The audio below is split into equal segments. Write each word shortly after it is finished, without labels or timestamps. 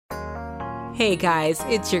Hey guys,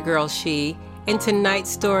 it's your girl She, and tonight's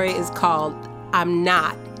story is called I'm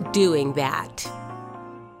Not Doing That.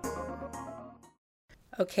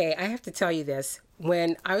 Okay, I have to tell you this.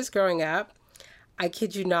 When I was growing up, I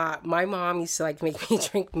kid you not, my mom used to make me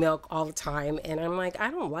drink milk all the time, and I'm like,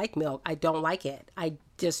 I don't like milk. I don't like it. I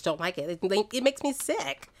just don't like it. It makes me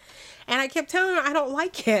sick. And I kept telling her, I don't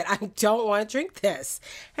like it. I don't want to drink this.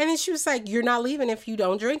 And then she was like, you're not leaving if you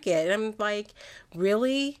don't drink it. And I'm like,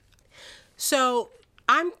 really? So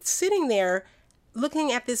I'm sitting there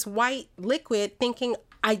looking at this white liquid thinking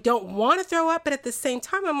I don't want to throw up, but at the same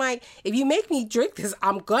time, I'm like, if you make me drink this,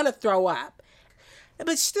 I'm going to throw up.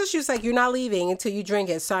 But still, she was like, you're not leaving until you drink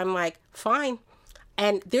it. So I'm like, fine.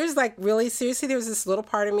 And there's really seriously, there was this little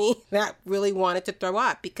part of me that really wanted to throw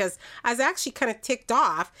up because I was actually kind of ticked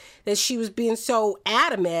off that she was being so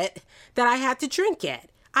adamant that I had to drink it.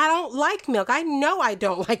 I don't like milk. I know I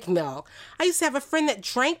don't like milk. I used to have a friend that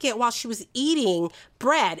drank it while she was eating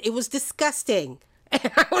bread. It was disgusting. And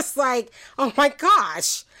I was like, oh my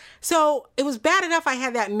gosh. So it was bad enough I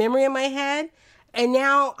had that memory in my head. And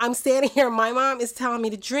now I'm standing here and my mom is telling me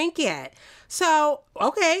to drink it. So,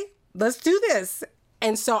 okay, let's do this.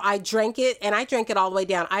 And so I drank it and I drank it all the way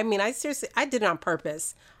down. I mean, I did it on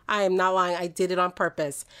purpose. I am not lying. I did it on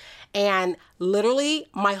purpose. And literally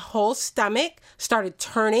my whole stomach started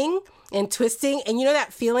turning and twisting. And you know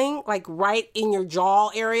that feeling right in your jaw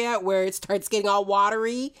area where it starts getting all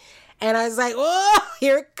watery? And I was like, oh,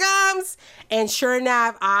 here it comes. And sure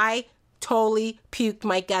enough, I totally puked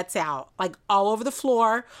my guts out, all over the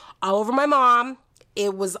floor, all over my mom.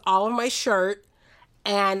 It was all over my shirt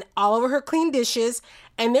and all over her clean dishes.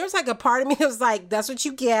 And there's a part of me that was like, that's what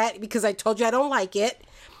you get because I told you I don't like it.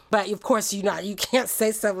 But of course, you can't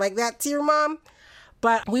say stuff like that to your mom.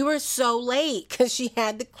 But we were so late because she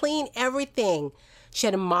had to clean everything. She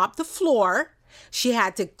had to mop the floor. She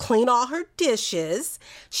had to clean all her dishes.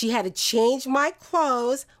 She had to change my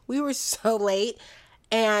clothes. We were so late.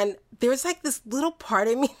 And there's this little part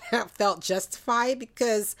of me that felt justified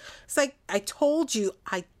because it's I told you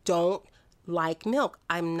I don't like milk.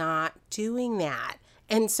 I'm not doing that.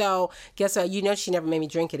 And so guess what? She never made me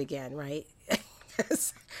drink it again, right?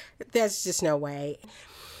 There's just no way.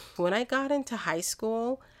 When I got into high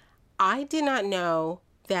school, I did not know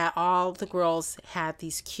that all the girls had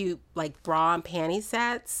these cute bra and panty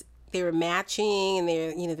sets. They were matching and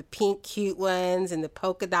they're, the pink cute ones and the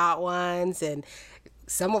polka dot ones. And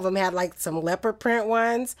some of them had some leopard print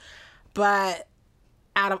ones. But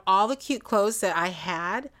out of all the cute clothes that I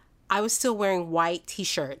had, I was still wearing white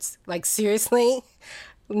t-shirts. Seriously,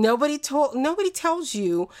 nobody tells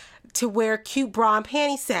you to wear cute bra and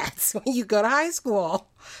panty sets when you go to high school.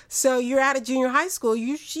 So you're out of junior high school,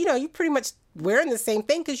 you're pretty much wearing the same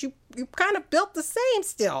thing because you kind of built the same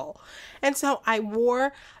still. And so I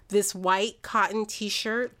wore this white cotton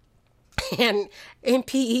t-shirt. And in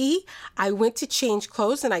PE, I went to change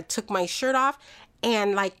clothes and I took my shirt off.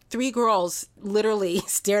 And 3 girls literally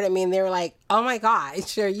stared at me and they were like, oh my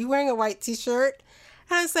gosh, are you wearing a white t-shirt?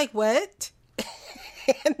 And I was like, what?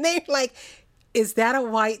 And they're like, is that a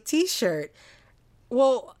white t-shirt?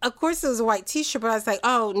 Well, of course it was a white t-shirt, but I was like,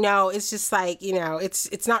 oh no, it's just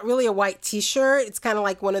it's not really a white t-shirt. It's kind of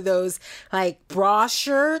like one of those bra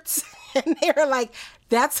shirts. And they were like,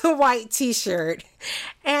 that's a white t-shirt.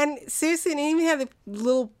 And seriously, it didn't even have the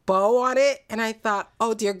little bow on it. And I thought,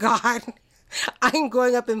 oh dear God, I'm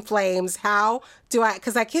going up in flames. How do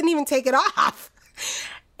because I couldn't even take it off.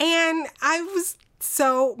 And I was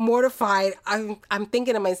so mortified. I'm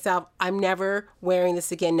thinking to myself, I'm never wearing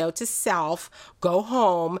this again. Note to self, go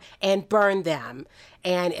home and burn them.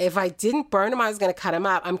 And if I didn't burn them, I was going to cut them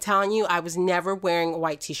up. I'm telling you, I was never wearing a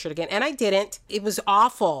white t-shirt again. And I didn't. It was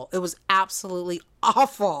awful. It was absolutely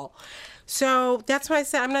awful. So that's why I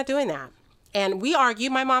said, I'm not doing that. And we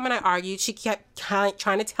argued, my mom and I argued. She kept trying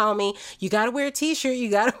to tell me, you got to wear a t-shirt.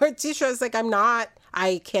 You got to wear a t-shirt. I was like,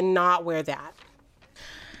 I cannot wear that.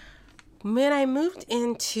 When I moved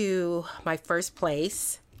into my first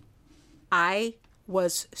place, I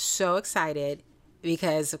was so excited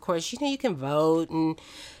because, of course, you can vote and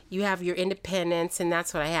you have your independence, and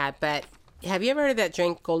that's what I had. But have you ever heard of that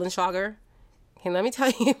drink, Goldenschlager? Okay, let me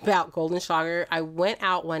tell you about Goldenschlager. I went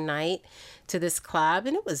out one night to this club,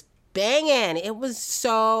 and it was banging. It was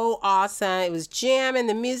so awesome. It was jamming.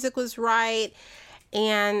 The music was right.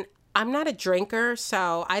 And I'm not a drinker,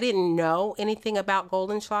 so I didn't know anything about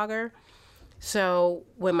Goldenschlager. So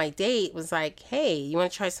when my date was like, hey, you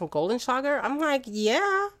want to try some Goldenschlager? I'm like,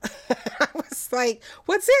 yeah. I was like,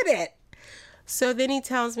 what's in it? So then he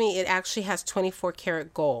tells me it actually has 24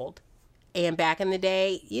 karat gold. And back in the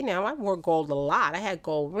day, I wore gold a lot. I had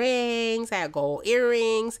gold rings. I had gold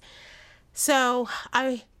earrings. So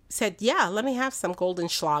I said, yeah, let me have some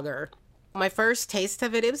Goldenschlager. My first taste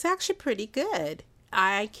of it, it was actually pretty good.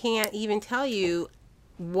 I can't even tell you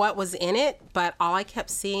what was in it, but all I kept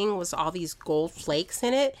seeing was all these gold flakes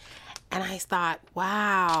in it. And I thought,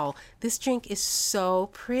 wow, this drink is so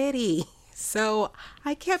pretty. So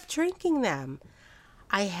I kept drinking them.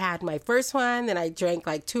 I had my first one, then I drank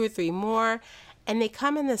like 2 or 3 more. And they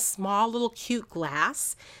come in this small little cute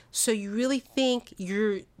glass. So you really think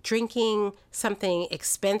you're drinking something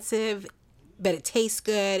expensive, but it tastes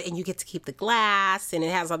good and you get to keep the glass and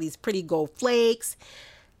it has all these pretty gold flakes.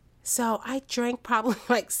 So I drank probably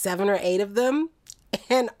like 7 or 8 of them.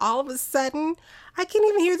 And all of a sudden, I can't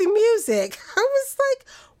even hear the music. I was like,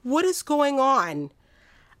 what is going on?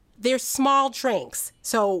 They're small drinks.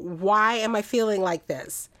 So why am I feeling like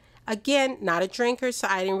this? Again, not a drinker, so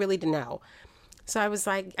I didn't really know. So I was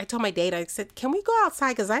like, I told my date, I said, can we go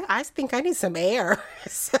outside? Because I think I need some air.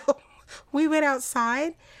 So we went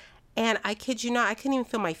outside, and I kid you not, I couldn't even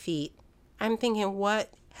feel my feet. I'm thinking,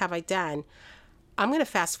 what have I done? I'm going to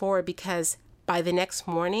fast forward because by the next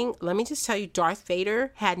morning, let me just tell you, Darth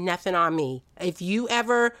Vader had nothing on me. If you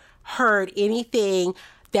ever heard anything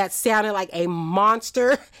that sounded like a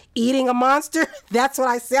monster eating a monster, that's what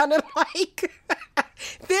I sounded like.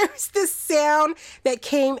 There's this sound that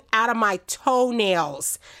came out of my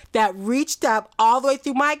toenails that reached up all the way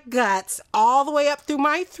through my guts, all the way up through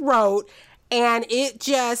my throat, and it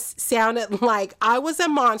just sounded like I was a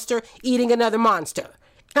monster eating another monster.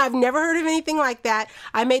 I've never heard of anything like that.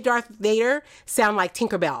 I made Darth Vader sound like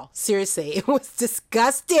Tinkerbell. Seriously, it was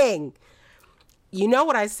disgusting. You know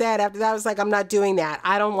what I said after that? I was like, I'm not doing that.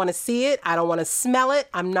 I don't want to see it. I don't want to smell it.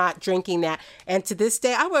 I'm not drinking that. And to this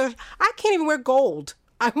day, I can't even wear gold.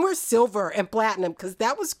 I wear silver and platinum because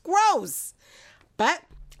that was gross. But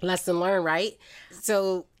lesson learned, right?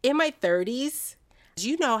 So in my 30s,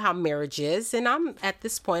 you know how marriage is. And I'm at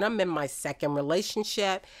this point, I'm in my second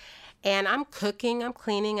relationship. And I'm cooking, I'm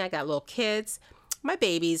cleaning. I got little kids. My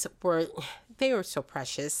babies they were so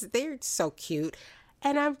precious. They're so cute.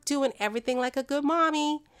 And I'm doing everything like a good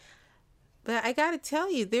mommy. But I got to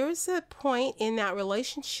tell you, there was a point in that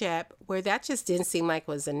relationship where that just didn't seem like it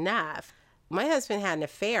was enough. My husband had an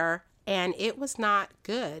affair, and it was not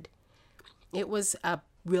good. It was a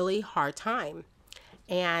really hard time.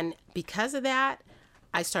 And because of that,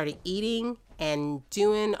 I started eating and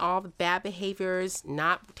doing all the bad behaviors,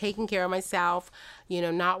 not taking care of myself,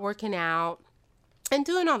 not working out. And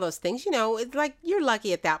doing all those things, it's like you're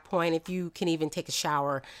lucky at that point if you can even take a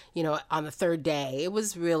shower, on the 3rd day. It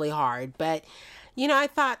was really hard. But, I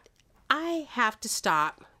thought I have to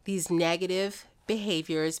stop these negative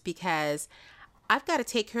behaviors because I've got to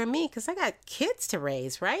take care of me because I got kids to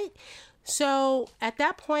raise, right? So at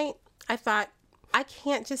that point, I thought I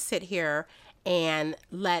can't just sit here and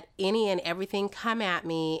let any and everything come at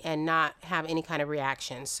me and not have any kind of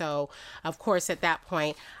reaction. So, of course, at that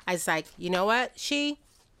point, I was like, you know what, you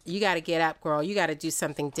got to get up, girl. You got to do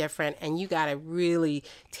something different, and you got to really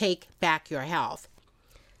take back your health.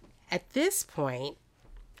 At this point,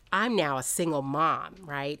 I'm now a single mom,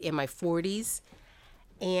 right, in my 40s,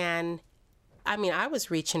 and I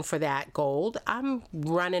was reaching for that gold. I'm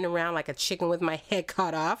running around like a chicken with my head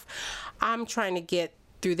cut off. I'm trying to get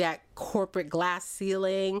through that corporate glass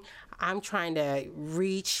ceiling. I'm trying to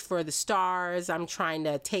reach for the stars. I'm trying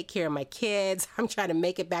to take care of my kids. I'm trying to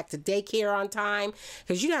make it back to daycare on time.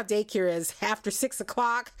 Because how daycare is after 6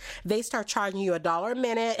 o'clock, they start charging you $1 a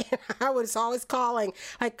minute. And I was always calling,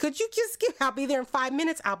 like, could you just I'll be there in 5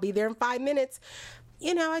 minutes. I'll be there in 5 minutes.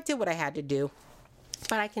 I did what I had to do.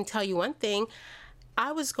 But I can tell you one thing.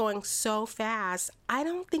 I was going so fast, I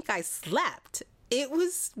don't think I slept. It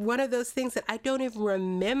was one of those things that I don't even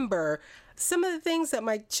remember. Some of the things that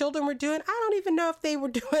my children were doing, I don't even know if they were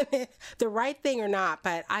doing it the right thing or not,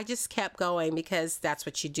 but I just kept going because that's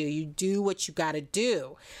what you do. You do what you got to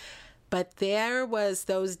do. But there was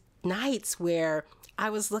those nights where I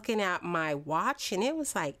was looking at my watch and it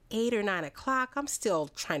was like 8 or 9 o'clock. I'm still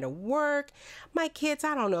trying to work. My kids,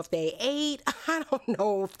 I don't know if they ate. I don't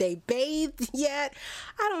know if they bathed yet.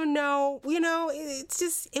 I don't know.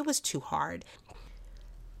 It was too hard.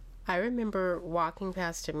 I remember walking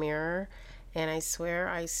past a mirror and I swear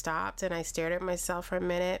I stopped and I stared at myself for a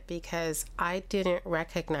minute because I didn't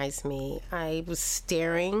recognize me. I was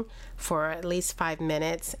staring for at least 5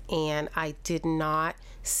 minutes and I did not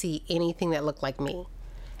see anything that looked like me.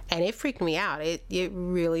 And it freaked me out. It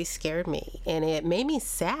really scared me and it made me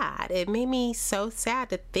sad. It made me so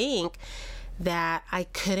sad to think that I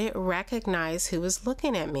couldn't recognize who was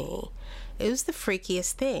looking at me. It was the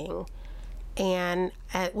freakiest thing. And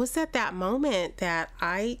it was at that moment that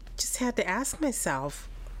I just had to ask myself,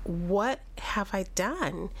 what have I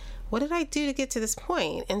done? What did I do to get to this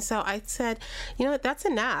point? And so I said, you know what, that's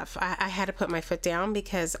enough. I had to put my foot down,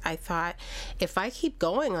 because I thought, if I keep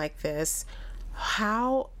going like this,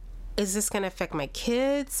 how is this going to affect my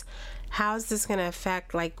kids? How is this going to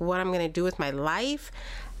affect like what I'm going to do with my life?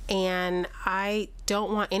 And I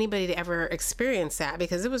don't want anybody to ever experience that,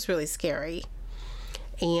 because it was really scary.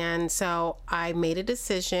 And so I made a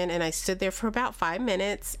decision, and I stood there for about 5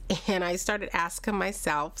 minutes, and I started asking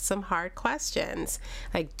myself some hard questions.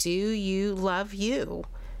 Like, do you love you?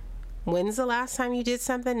 When's the last time you did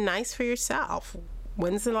something nice for yourself?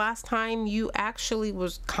 When's the last time you actually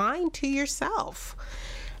was kind to yourself?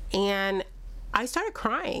 And I started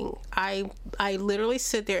crying. I literally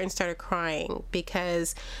stood there and started crying,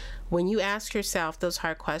 because when you ask yourself those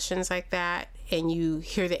hard questions like that, and you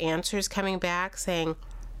hear the answers coming back saying,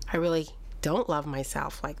 I really don't love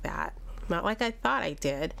myself like that, not like I thought I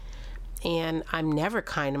did, and I'm never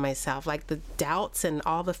kind to myself, like the doubts and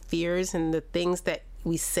all the fears and the things that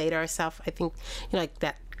we say to ourselves, I think, you know, like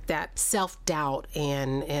that self-doubt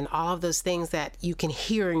and all of those things that you can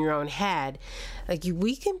hear in your own head. Like,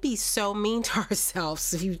 we can be so mean to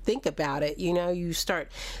ourselves if you think about it. You know, you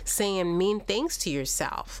start saying mean things to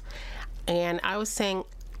yourself. And I was saying,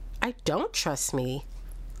 I don't trust me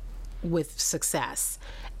with success,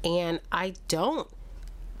 and I don't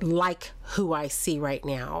like who I see right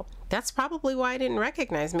now. That's probably why I didn't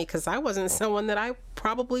recognize me, because I wasn't someone that I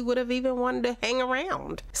probably would have even wanted to hang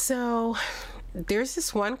around. So there's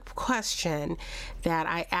this one question that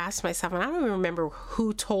I asked myself, and I don't even remember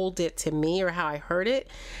who told it to me or how I heard it,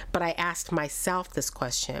 but I asked myself this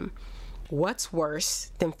question: what's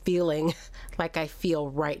worse than feeling like I feel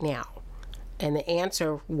right now? And the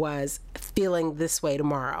answer was feeling this way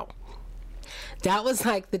tomorrow. That was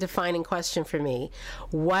like the defining question for me.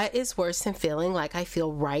 What is worse than feeling like I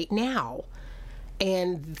feel right now?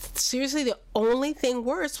 And seriously, the only thing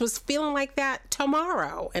worse was feeling like that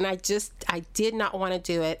tomorrow. And I did not want to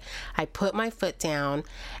do it. I put my foot down,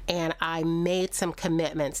 and I made some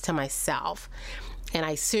commitments to myself. And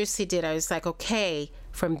I seriously did. I was like, okay,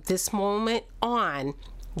 from this moment on,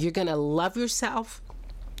 you're going to love yourself.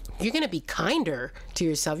 You're going to be kinder to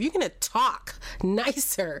yourself. You're going to talk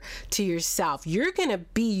nicer to yourself. You're going to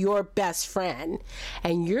be your best friend,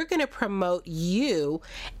 and you're going to promote you.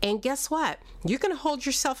 And guess what? You're going to hold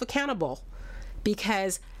yourself accountable,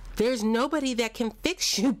 because there's nobody that can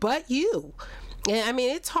fix you but you. And I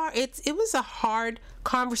mean, it's hard. It was a hard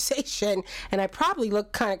conversation, and I probably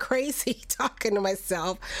looked kind of crazy talking to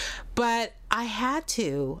myself, but I had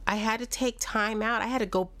to take time out. I had to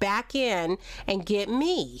go back in and get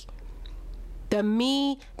me. The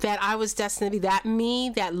me that I was destined to be, that me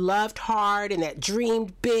that loved hard and that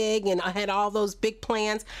dreamed big and I had all those big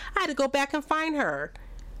plans. I had to go back and find her.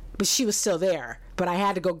 But she was still there, but I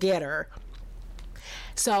had to go get her.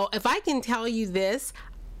 So if I can tell you this,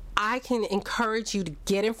 I can encourage you to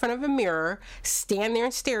get in front of a mirror, stand there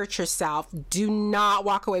and stare at yourself. Do not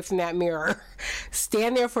walk away from that mirror.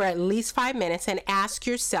 Stand there for at least 5 minutes and ask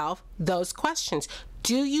yourself those questions.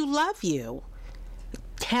 Do you love you?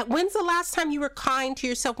 When's the last time you were kind to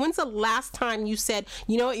yourself? When's the last time you said,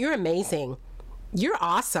 you know what, you're amazing. You're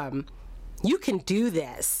awesome. You can do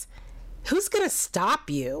this. Who's going to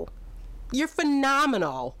stop you? You're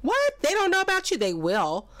phenomenal. What? They don't know about you. They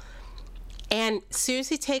will. And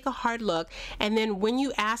seriously, take a hard look. And then when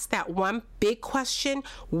you ask that one big question,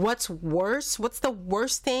 what's worse? What's the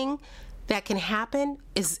worst thing that can happen?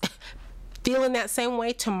 Is feeling that same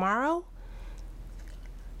way tomorrow?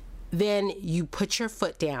 Then you put your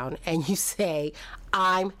foot down and you say,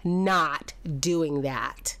 I'm not doing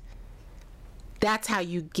that. That's how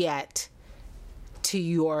you get to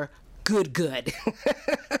your good.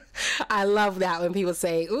 I love that when people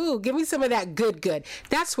say, ooh, give me some of that good.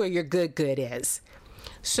 That's where your good is.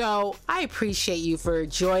 So I appreciate you for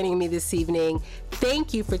joining me this evening.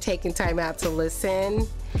 Thank you for taking time out to listen.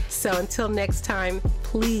 So until next time,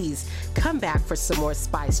 please come back for some more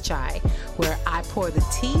Spice Chai, where I pour the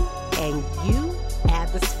tea and you add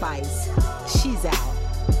the spice. She's out.